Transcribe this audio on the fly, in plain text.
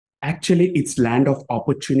Actually, it's land of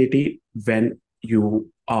opportunity when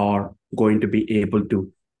you are going to be able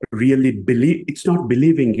to really believe. It's not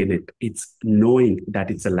believing in it, it's knowing that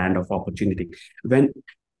it's a land of opportunity. When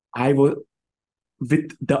I was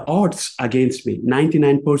with the odds against me,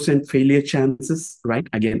 99% failure chances, right?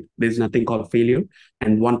 Again, there's nothing called failure,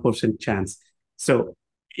 and 1% chance. So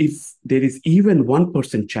if there is even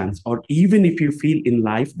 1% chance, or even if you feel in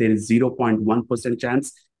life there is 0.1%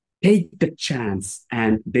 chance, take the chance.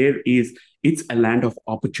 And it's a land of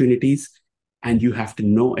opportunities, and you have to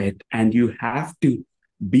know it, and you have to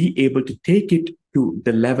be able to take it to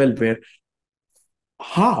the level where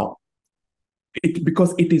how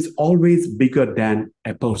because it is always bigger than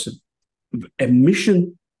a person. A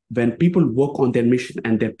mission, when people work on their mission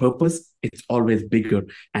and their purpose, it's always bigger,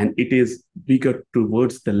 and it is bigger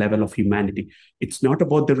towards the level of humanity. It's not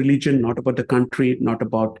about the religion, not about the country, not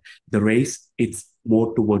about the race. It's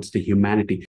more towards the humanity.